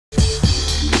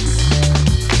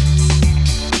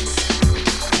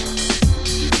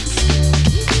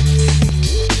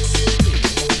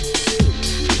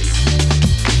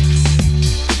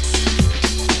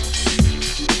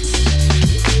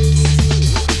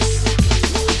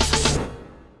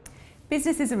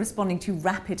Businesses are responding to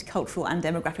rapid cultural and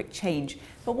demographic change,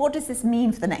 but what does this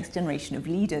mean for the next generation of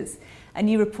leaders? A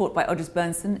new report by Odgers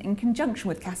Berndtson, in conjunction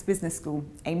with Cass Business School,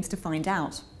 aims to find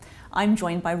out. I'm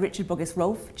joined by Richard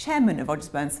Boggis-Rolfe, Chairman of Odgers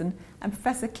Berndtson, and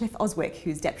Professor Cliff Oswick,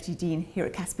 who's Deputy Dean here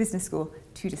at Cass Business School,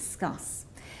 to discuss.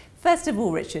 First of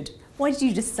all, Richard, why did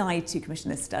you decide to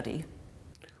commission this study?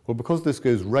 Well, because this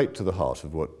goes right to the heart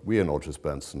of what we in Odgers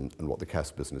Berndtson and what the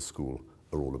Cass Business School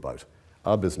are all about.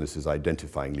 Our business is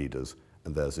identifying leaders,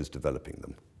 and theirs is developing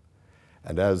them.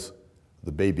 And as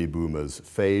the baby boomers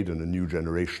fade and a new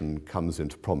generation comes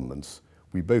into prominence,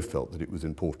 we both felt that it was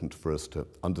important for us to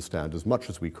understand as much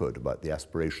as we could about the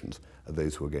aspirations of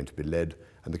those who are going to be led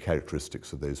and the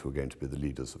characteristics of those who are going to be the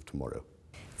leaders of tomorrow.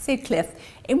 So Cliff,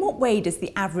 in what way does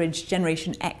the average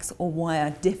Generation X or Y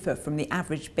differ from the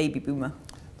average baby boomer?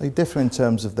 They differ in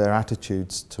terms of their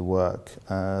attitudes to work.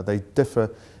 They differ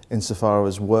insofar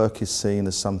as work is seen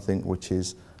as something which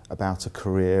is about a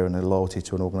career and a loyalty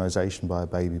to an organisation by a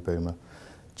baby boomer.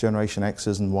 Generation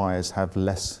X's and Y's have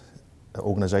less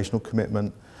organisational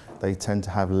commitment, they tend to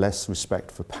have less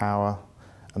respect for power,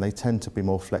 and they tend to be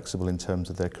more flexible in terms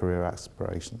of their career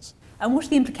aspirations. And what are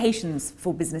the implications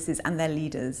for businesses and their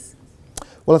leaders?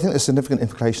 Well, I think there's significant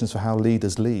implications for how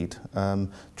leaders lead.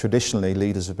 Traditionally,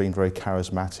 leaders have been very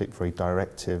charismatic, very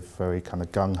directive, very kind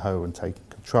of gung-ho and taking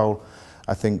control.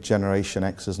 I think Generation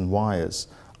X's and Y's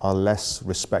are less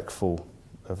respectful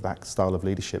of that style of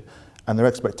leadership, and their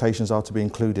expectations are to be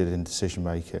included in decision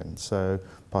making. So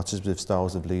participative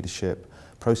styles of leadership,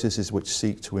 processes which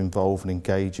seek to involve and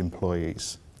engage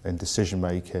employees in decision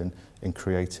making, in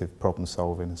creative problem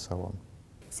solving and so on.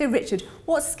 So Richard,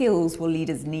 what skills will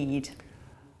leaders need?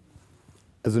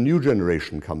 As a new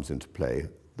generation comes into play,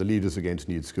 the leaders are going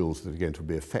to need skills that are going to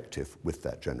be effective with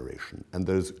that generation. And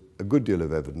there's a good deal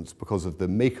of evidence because of the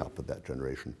makeup of that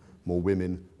generation. More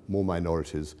women, more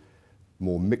minorities,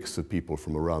 more mix of people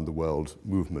from around the world,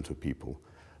 movement of people,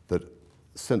 that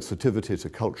sensitivity to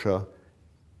culture,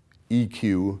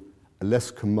 EQ, a less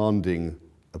commanding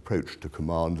approach to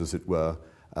command, as it were,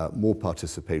 more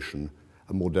participation,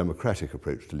 a more democratic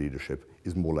approach to leadership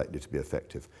is more likely to be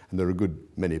effective. And there are a good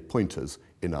many pointers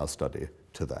in our study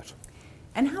to that.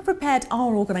 And how prepared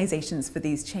are organisations for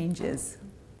these changes?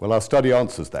 Well, our study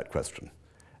answers that question.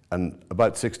 And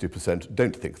about 60%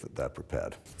 don't think that they're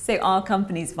prepared. So are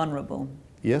companies vulnerable?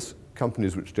 Yes,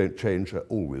 companies which don't change are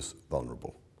always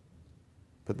vulnerable.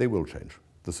 But they will change.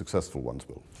 The successful ones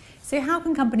will. So how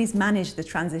can companies manage the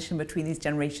transition between these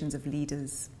generations of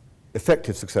leaders?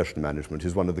 Effective succession management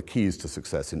is one of the keys to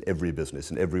success in every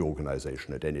business, in every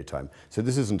organisation at any time. So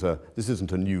this isn't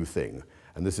a new thing,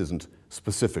 and this isn't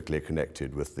specifically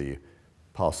connected with the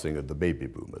passing of the baby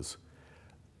boomers.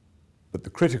 But the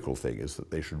critical thing is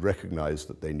that they should recognise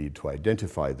that they need to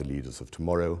identify the leaders of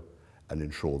tomorrow and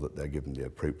ensure that they're given the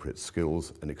appropriate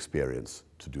skills and experience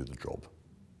to do the job.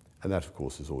 And that, of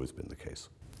course, has always been the case.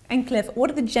 And Cliff, what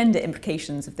are the gender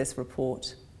implications of this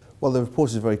report? Well, the report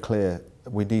is very clear.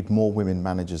 We need more women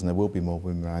managers, and there will be more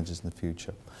women managers in the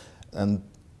future. And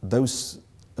those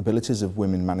abilities of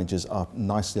women managers are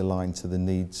nicely aligned to the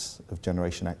needs of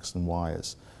Generation X and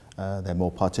Y's. They're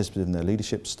more participative in their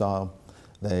leadership style,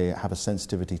 they have a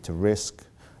sensitivity to risk,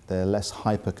 they're less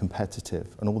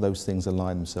hyper-competitive, and all those things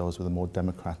align themselves with a more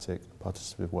democratic,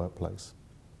 participative workplace.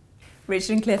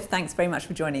 Richard and Cliff, thanks very much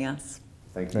for joining us.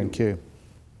 Thank you. Thank you.